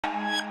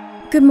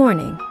Good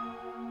morning.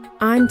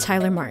 I'm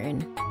Tyler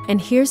Martin, and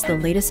here's the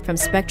latest from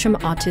Spectrum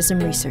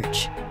Autism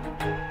Research.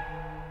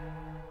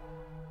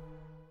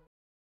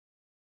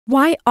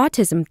 Why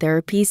Autism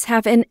Therapies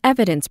Have an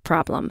Evidence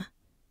Problem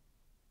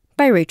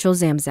by Rachel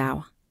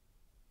Zamzow.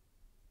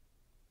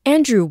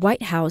 Andrew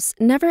Whitehouse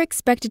never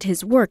expected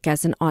his work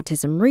as an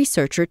autism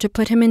researcher to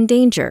put him in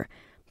danger,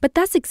 but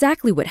that's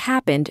exactly what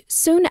happened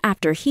soon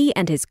after he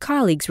and his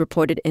colleagues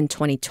reported in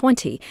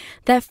 2020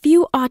 that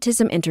few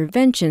autism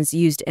interventions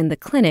used in the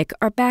clinic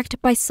are backed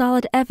by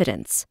solid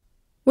evidence.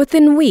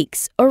 Within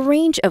weeks, a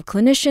range of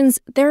clinicians,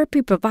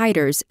 therapy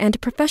providers, and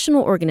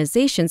professional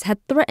organizations had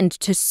threatened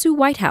to sue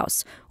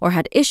Whitehouse or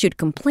had issued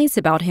complaints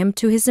about him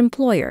to his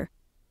employer.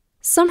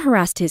 Some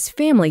harassed his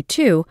family,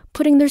 too,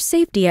 putting their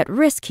safety at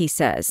risk, he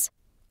says.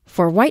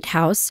 For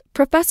Whitehouse,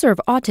 professor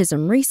of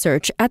autism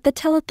research at the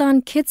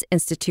Telethon Kids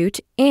Institute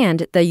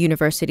and the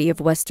University of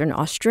Western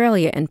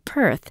Australia in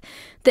Perth,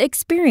 the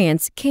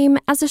experience came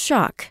as a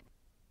shock.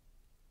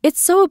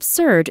 It's so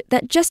absurd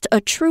that just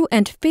a true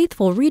and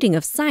faithful reading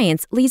of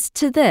science leads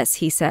to this,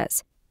 he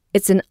says.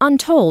 It's an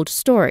untold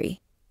story.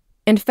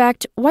 In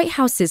fact,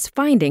 Whitehouse's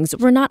findings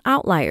were not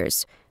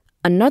outliers.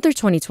 Another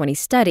 2020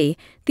 study,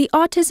 the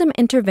Autism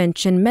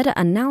Intervention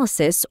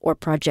Meta-Analysis, or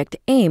Project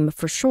AIM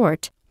for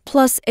short,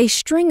 plus a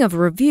string of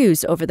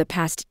reviews over the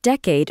past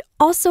decade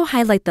also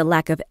highlight the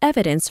lack of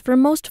evidence for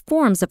most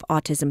forms of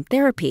autism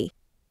therapy.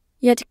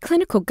 Yet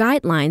clinical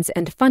guidelines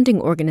and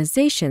funding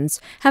organizations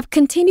have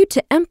continued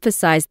to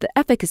emphasize the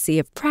efficacy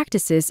of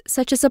practices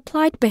such as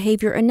applied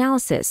behavior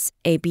analysis,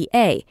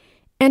 ABA,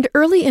 and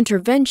early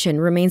intervention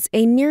remains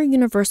a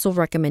near-universal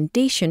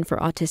recommendation for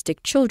autistic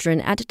children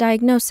at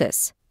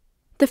diagnosis.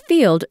 The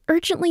field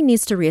urgently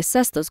needs to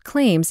reassess those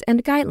claims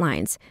and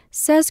guidelines,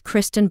 says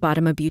Kristen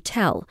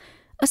Bodema-Butel,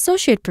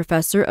 Associate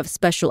Professor of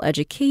Special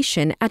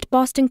Education at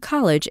Boston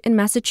College in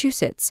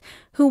Massachusetts,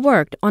 who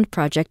worked on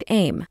Project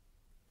AIM.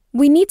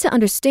 We need to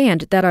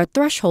understand that our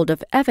threshold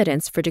of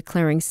evidence for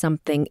declaring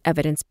something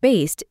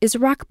evidence-based is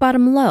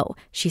rock-bottom low,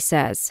 she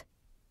says.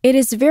 It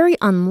is very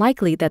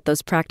unlikely that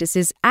those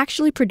practices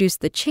actually produce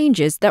the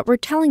changes that we're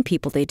telling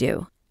people they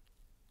do.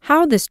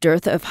 How this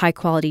dearth of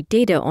high-quality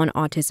data on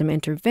autism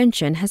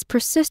intervention has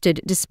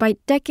persisted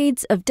despite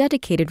decades of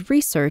dedicated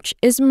research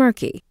is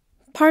murky.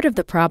 Part of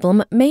the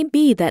problem may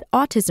be that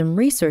autism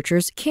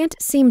researchers can't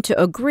seem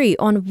to agree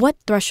on what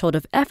threshold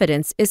of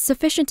evidence is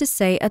sufficient to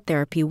say a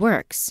therapy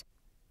works.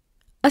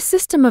 A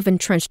system of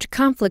entrenched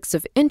conflicts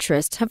of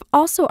interest have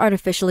also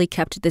artificially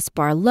kept this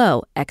bar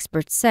low,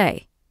 experts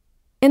say.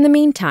 In the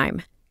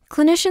meantime,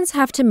 clinicians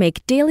have to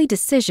make daily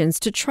decisions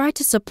to try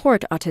to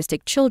support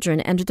autistic children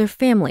and their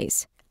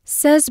families,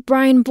 says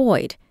Brian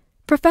Boyd,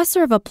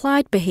 professor of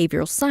applied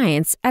behavioral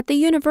science at the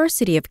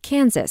University of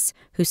Kansas,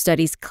 who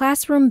studies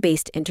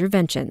classroom-based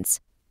interventions.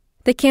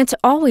 They can't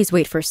always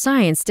wait for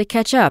science to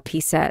catch up, he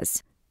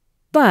says.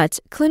 But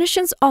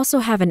clinicians also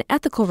have an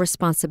ethical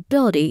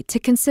responsibility to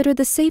consider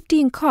the safety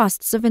and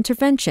costs of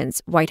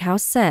interventions,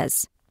 Whitehouse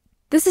says.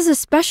 This is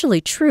especially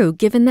true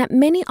given that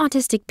many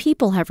autistic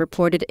people have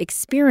reported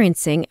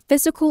experiencing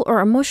physical or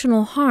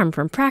emotional harm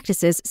from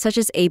practices such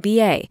as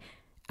ABA,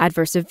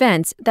 adverse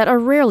events that are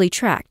rarely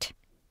tracked.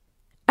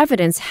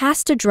 Evidence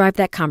has to drive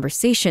that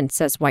conversation,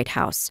 says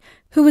Whitehouse,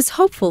 who is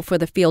hopeful for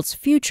the field's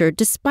future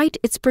despite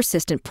its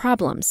persistent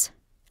problems.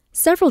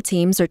 Several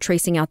teams are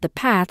tracing out the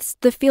paths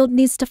the field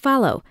needs to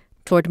follow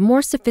toward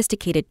more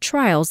sophisticated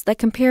trials that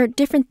compare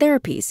different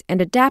therapies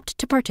and adapt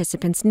to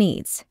participants'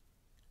 needs.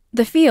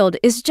 The field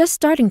is just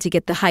starting to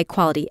get the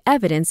high-quality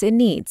evidence it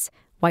needs,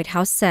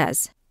 Whitehouse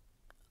says.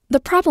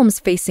 The problems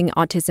facing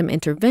autism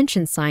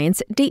intervention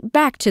science date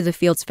back to the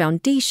field's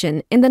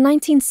foundation in the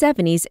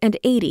 1970s and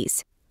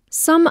 80s.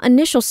 Some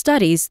initial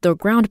studies, though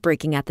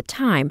groundbreaking at the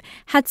time,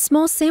 had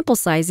small sample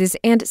sizes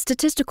and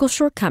statistical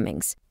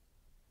shortcomings.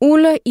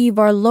 Ula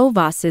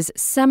Ivarlovas's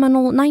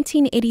seminal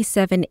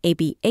 1987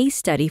 ABA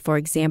study, for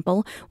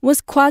example,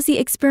 was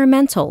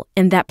quasi-experimental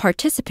in that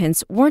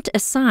participants weren't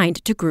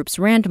assigned to groups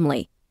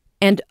randomly,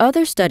 and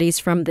other studies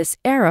from this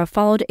era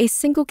followed a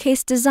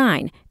single-case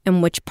design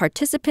in which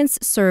participants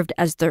served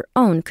as their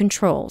own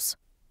controls.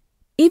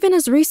 Even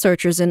as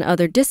researchers in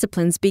other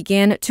disciplines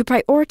began to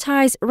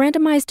prioritize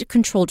randomized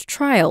controlled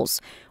trials,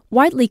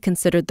 widely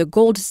considered the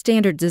gold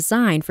standard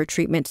design for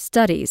treatment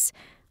studies,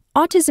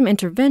 autism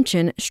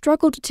intervention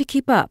struggled to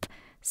keep up,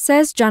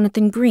 says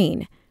Jonathan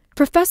Green,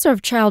 professor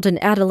of child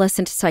and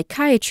adolescent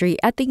psychiatry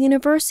at the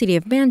University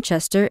of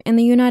Manchester in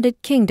the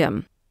United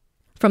Kingdom.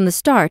 From the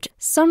start,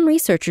 some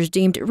researchers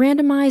deemed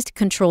randomized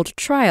controlled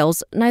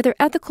trials neither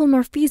ethical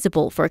nor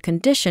feasible for a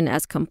condition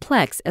as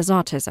complex as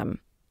autism,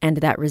 and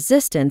that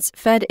resistance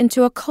fed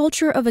into a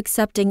culture of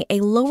accepting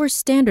a lower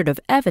standard of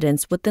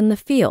evidence within the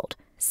field,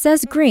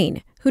 says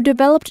Green, who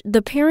developed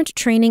the Parent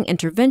Training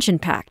Intervention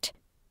Pact.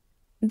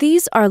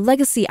 These are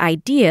legacy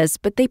ideas,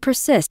 but they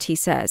persist, he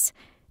says,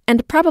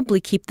 and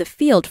probably keep the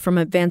field from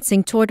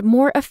advancing toward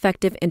more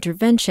effective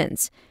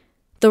interventions.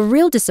 The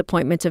real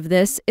disappointment of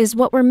this is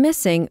what we're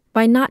missing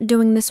by not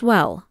doing this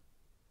well.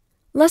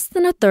 Less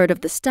than a third of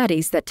the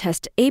studies that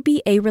test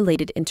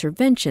ABA-related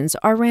interventions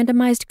are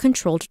randomized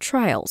controlled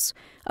trials,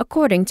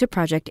 according to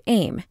Project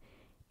AIM.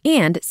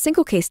 And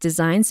single-case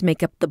designs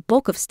make up the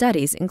bulk of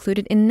studies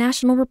included in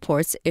national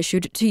reports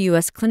issued to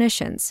U.S.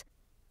 clinicians.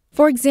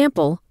 For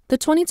example, the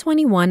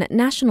 2021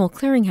 National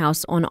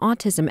Clearinghouse on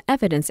Autism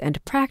Evidence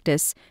and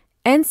Practice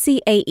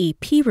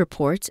NCAEP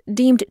report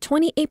deemed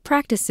 28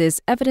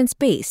 practices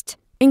evidence-based,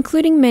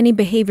 including many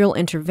behavioral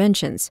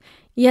interventions,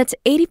 yet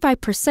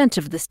 85%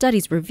 of the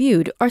studies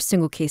reviewed are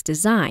single-case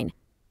design.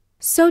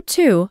 So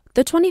too,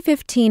 the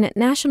 2015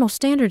 National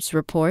Standards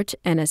Report,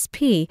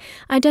 NSP,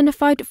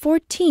 identified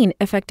 14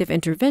 effective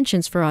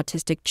interventions for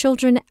autistic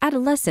children,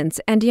 adolescents,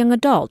 and young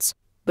adults,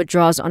 but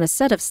draws on a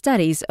set of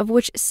studies of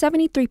which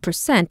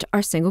 73%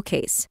 are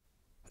single-case.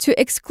 To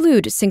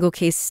exclude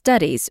single-case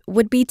studies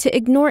would be to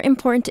ignore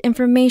important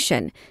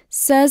information,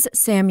 says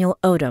Samuel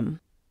Odom,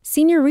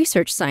 senior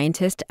research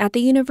scientist at the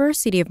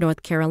University of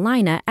North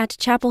Carolina at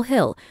Chapel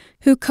Hill,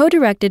 who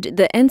co-directed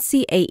the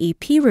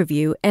NCAEP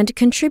review and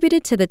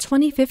contributed to the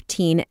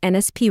 2015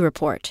 NSP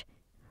report.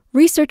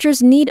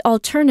 Researchers need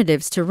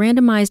alternatives to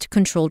randomized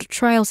controlled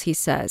trials, he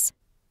says.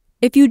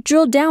 If you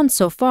drill down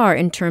so far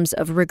in terms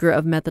of rigor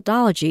of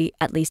methodology,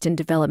 at least in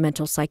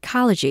developmental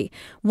psychology,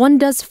 one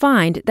does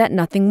find that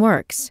nothing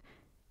works.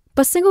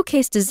 But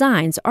single-case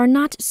designs are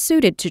not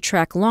suited to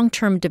track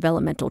long-term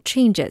developmental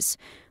changes,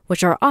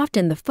 which are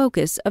often the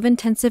focus of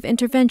intensive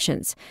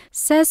interventions,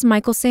 says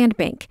Michael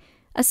Sandbank,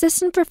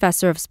 assistant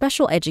professor of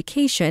special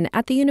education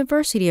at the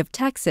University of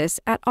Texas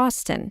at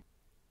Austin.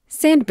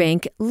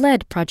 Sandbank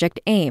led Project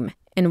AIM,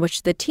 in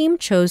which the team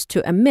chose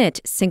to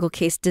omit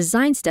single-case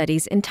design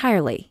studies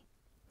entirely.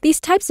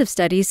 These types of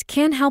studies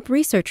can help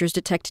researchers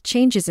detect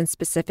changes in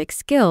specific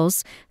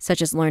skills,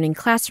 such as learning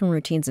classroom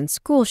routines in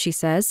school, she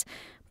says,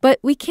 but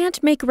we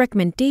can't make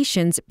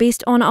recommendations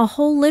based on a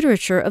whole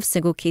literature of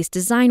single-case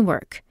design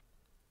work.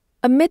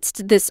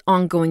 Amidst this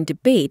ongoing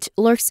debate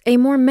lurks a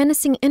more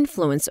menacing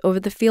influence over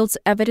the field's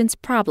evidence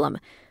problem,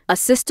 a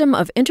system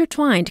of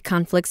intertwined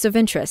conflicts of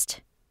interest.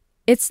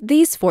 It's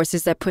these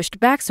forces that pushed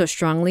back so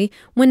strongly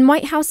when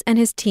Whitehouse and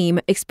his team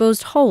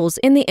exposed holes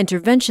in the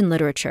intervention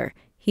literature,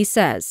 he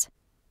says.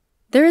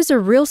 There is a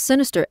real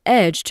sinister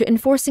edge to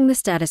enforcing the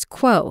status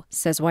quo,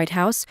 says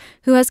Whitehouse,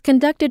 who has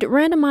conducted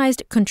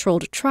randomized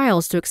controlled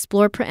trials to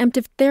explore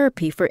preemptive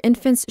therapy for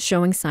infants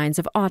showing signs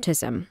of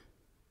autism.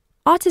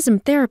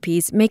 Autism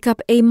therapies make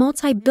up a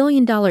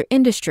multi-billion-dollar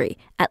industry,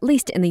 at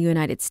least in the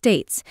United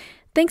States,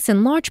 thanks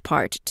in large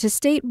part to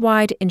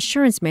statewide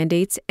insurance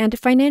mandates and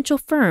financial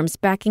firms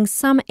backing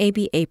some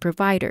ABA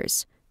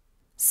providers.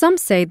 Some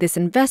say this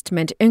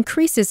investment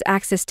increases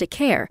access to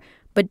care,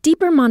 but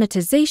deeper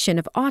monetization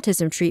of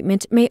autism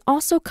treatment may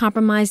also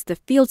compromise the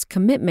field's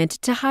commitment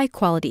to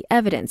high-quality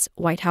evidence,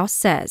 Whitehouse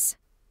says.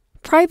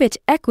 Private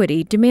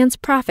equity demands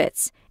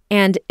profits,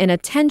 and in a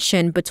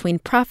tension between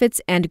profits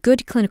and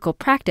good clinical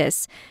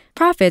practice,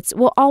 profits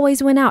will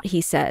always win out,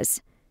 he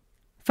says.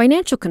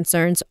 Financial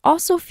concerns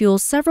also fuel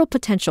several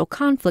potential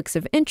conflicts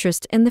of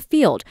interest in the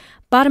field,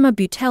 Badama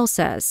Butel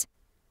says.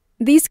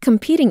 These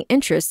competing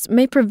interests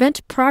may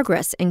prevent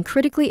progress in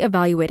critically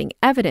evaluating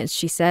evidence,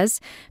 she says,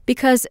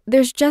 because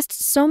there's just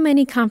so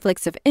many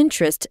conflicts of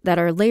interest that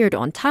are layered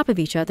on top of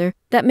each other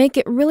that make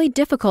it really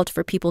difficult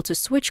for people to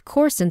switch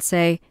course and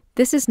say,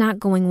 this is not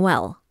going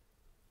well.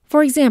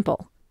 For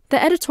example,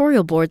 the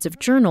editorial boards of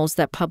journals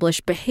that publish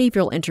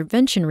behavioral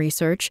intervention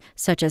research,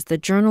 such as the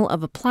Journal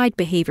of Applied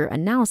Behavior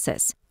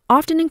Analysis,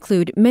 often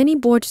include many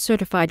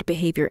board-certified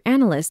behavior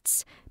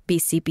analysts,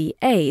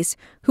 BCBAs,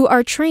 who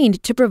are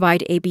trained to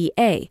provide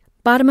ABA,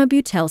 Badama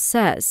Butel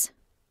says.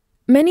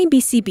 Many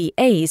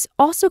BCBAs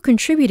also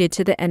contributed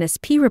to the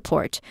NSP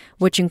report,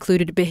 which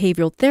included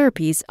behavioral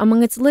therapies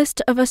among its list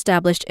of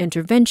established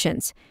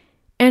interventions,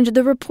 and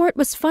the report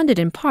was funded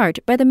in part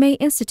by the May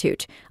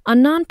Institute, a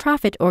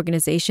nonprofit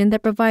organization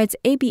that provides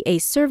ABA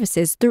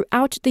services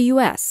throughout the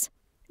U.S.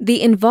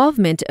 The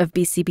involvement of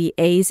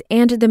BCBAs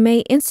and the May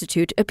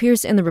Institute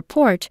appears in the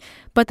report,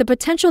 but the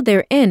potential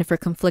therein for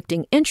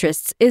conflicting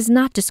interests is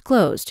not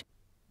disclosed.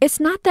 It's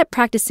not that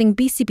practicing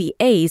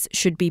BCBAs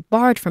should be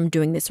barred from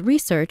doing this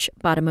research,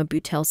 Badama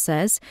Butel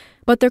says,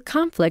 but their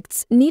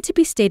conflicts need to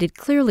be stated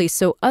clearly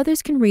so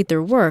others can read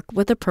their work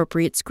with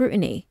appropriate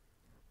scrutiny.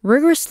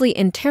 Rigorously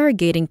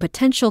interrogating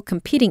potential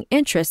competing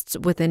interests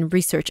within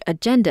research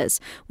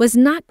agendas was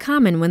not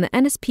common when the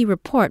NSP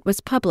report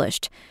was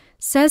published,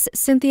 says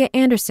Cynthia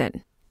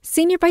Anderson,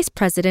 Senior Vice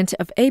President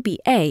of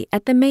ABA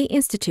at the May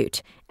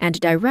Institute and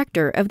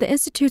Director of the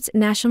Institute's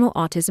National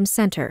Autism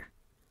Center.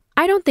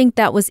 I don't think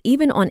that was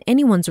even on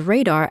anyone's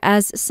radar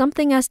as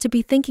something else to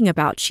be thinking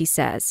about, she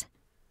says.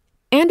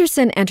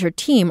 Anderson and her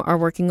team are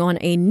working on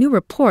a new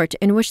report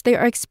in which they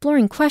are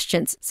exploring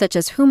questions such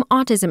as whom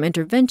autism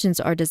interventions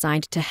are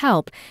designed to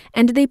help,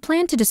 and they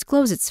plan to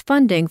disclose its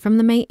funding from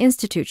the May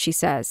Institute, she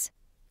says.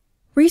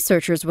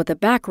 Researchers with a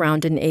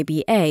background in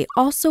ABA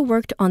also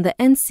worked on the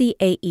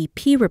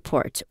NCAEP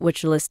report,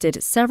 which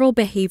listed several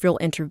behavioral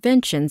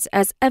interventions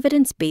as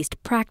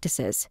evidence-based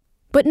practices.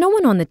 But no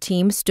one on the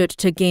team stood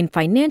to gain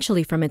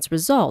financially from its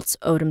results,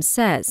 Odom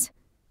says.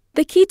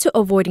 The key to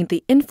avoiding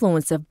the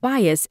influence of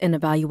bias in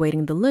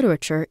evaluating the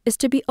literature is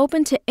to be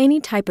open to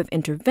any type of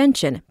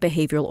intervention,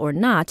 behavioral or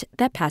not,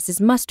 that passes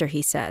muster,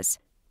 he says.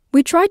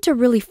 We try to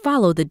really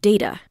follow the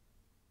data.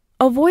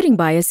 Avoiding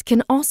bias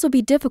can also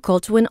be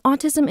difficult when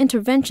autism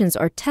interventions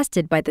are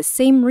tested by the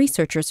same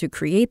researchers who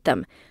create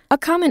them, a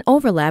common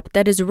overlap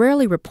that is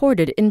rarely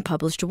reported in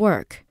published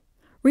work.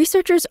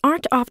 Researchers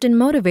aren't often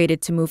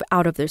motivated to move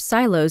out of their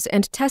silos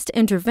and test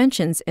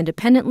interventions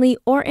independently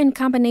or in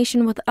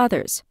combination with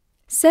others,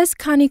 says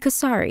Connie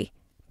Kasari,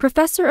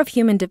 professor of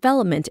human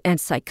development and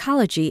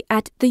psychology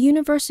at the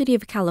University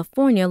of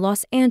California,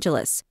 Los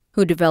Angeles,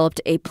 who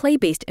developed a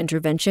play-based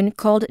intervention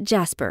called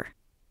Jasper.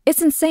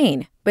 It's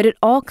insane, but it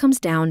all comes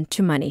down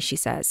to money, she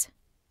says.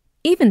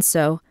 Even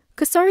so,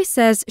 Kasari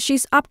says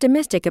she's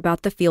optimistic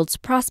about the field's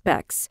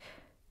prospects.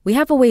 We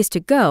have a ways to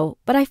go,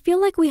 but I feel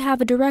like we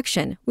have a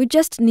direction. We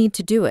just need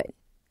to do it.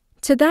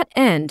 To that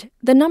end,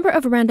 the number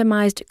of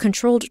randomized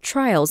controlled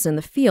trials in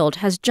the field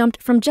has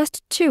jumped from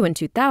just 2 in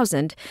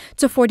 2000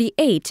 to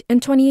 48 in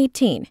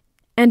 2018,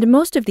 and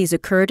most of these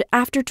occurred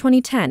after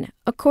 2010,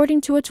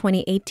 according to a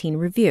 2018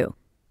 review.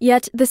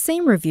 Yet, the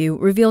same review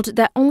revealed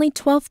that only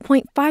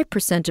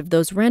 12.5% of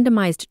those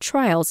randomized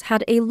trials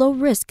had a low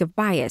risk of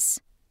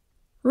bias.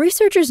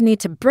 Researchers need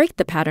to break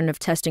the pattern of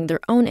testing their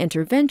own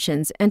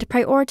interventions and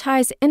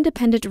prioritize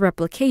independent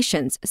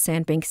replications,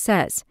 Sandbank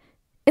says.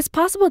 It's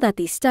possible that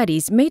these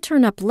studies may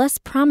turn up less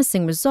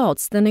promising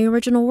results than the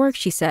original work,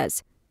 she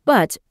says,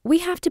 but we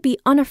have to be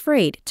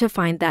unafraid to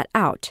find that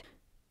out.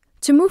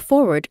 To move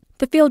forward,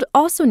 the field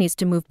also needs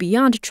to move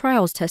beyond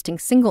trials testing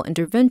single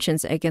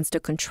interventions against a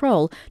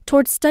control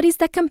towards studies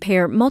that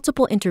compare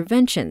multiple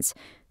interventions,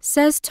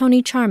 says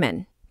Tony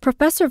Charman,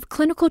 professor of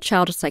clinical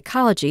child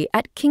psychology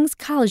at King's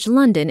College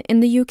London in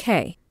the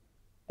UK.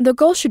 The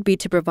goal should be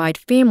to provide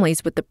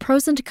families with the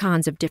pros and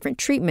cons of different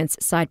treatments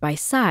side by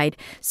side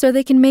so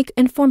they can make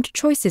informed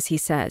choices, he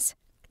says.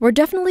 We're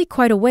definitely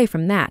quite away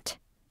from that.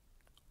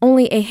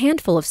 Only a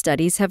handful of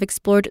studies have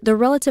explored the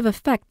relative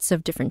effects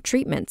of different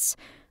treatments.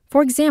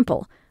 For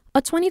example,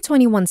 a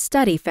 2021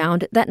 study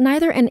found that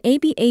neither an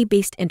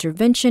ABA-based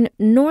intervention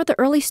nor the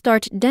Early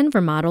Start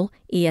Denver model,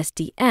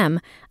 ESDM,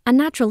 a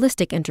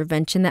naturalistic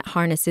intervention that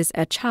harnesses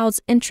a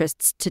child's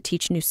interests to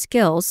teach new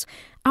skills,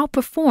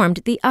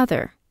 outperformed the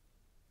other.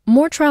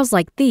 More trials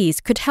like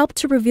these could help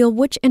to reveal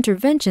which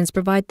interventions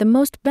provide the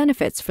most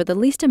benefits for the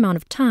least amount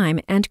of time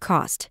and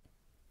cost.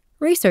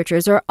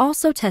 Researchers are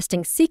also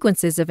testing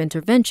sequences of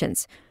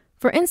interventions.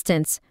 For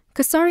instance,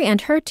 Kasari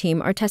and her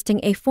team are testing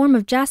a form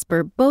of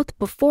Jasper both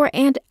before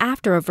and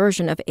after a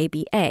version of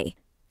ABA.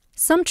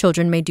 Some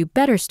children may do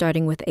better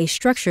starting with a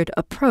structured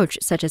approach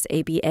such as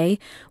ABA,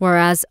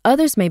 whereas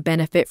others may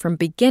benefit from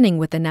beginning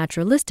with a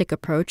naturalistic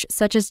approach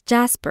such as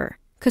Jasper,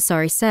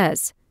 Kasari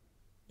says.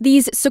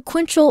 These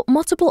sequential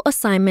multiple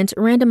assignment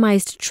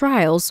randomized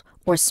trials,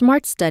 or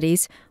SMART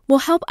studies, will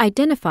help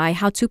identify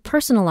how to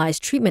personalize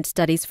treatment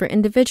studies for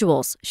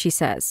individuals, she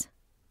says.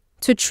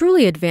 To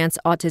truly advance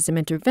autism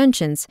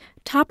interventions,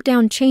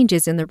 top-down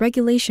changes in the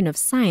regulation of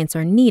science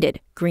are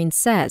needed, Green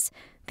says.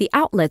 The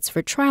outlets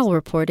for trial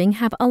reporting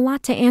have a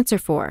lot to answer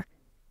for.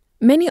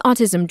 Many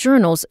autism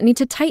journals need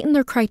to tighten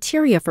their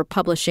criteria for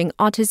publishing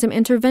autism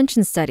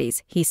intervention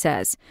studies, he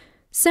says.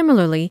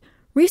 Similarly,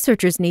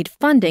 researchers need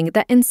funding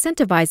that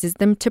incentivizes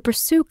them to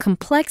pursue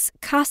complex,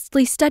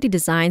 costly study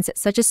designs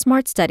such as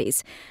SMART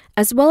studies,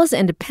 as well as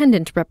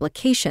independent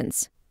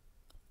replications.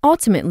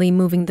 Ultimately,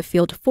 moving the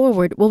field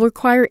forward will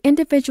require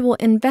individual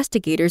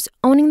investigators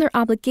owning their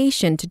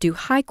obligation to do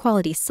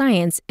high-quality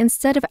science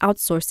instead of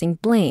outsourcing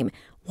blame,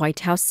 White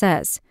House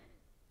says.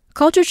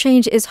 Culture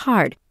change is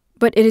hard,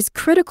 but it is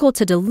critical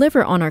to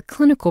deliver on our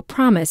clinical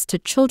promise to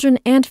children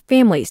and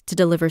families to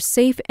deliver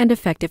safe and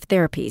effective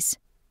therapies.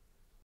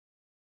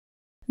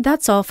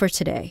 That's all for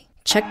today.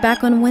 Check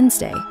back on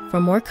Wednesday for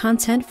more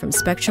content from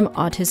Spectrum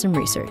Autism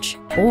Research,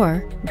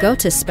 or go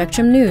to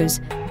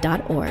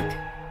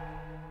spectrumnews.org.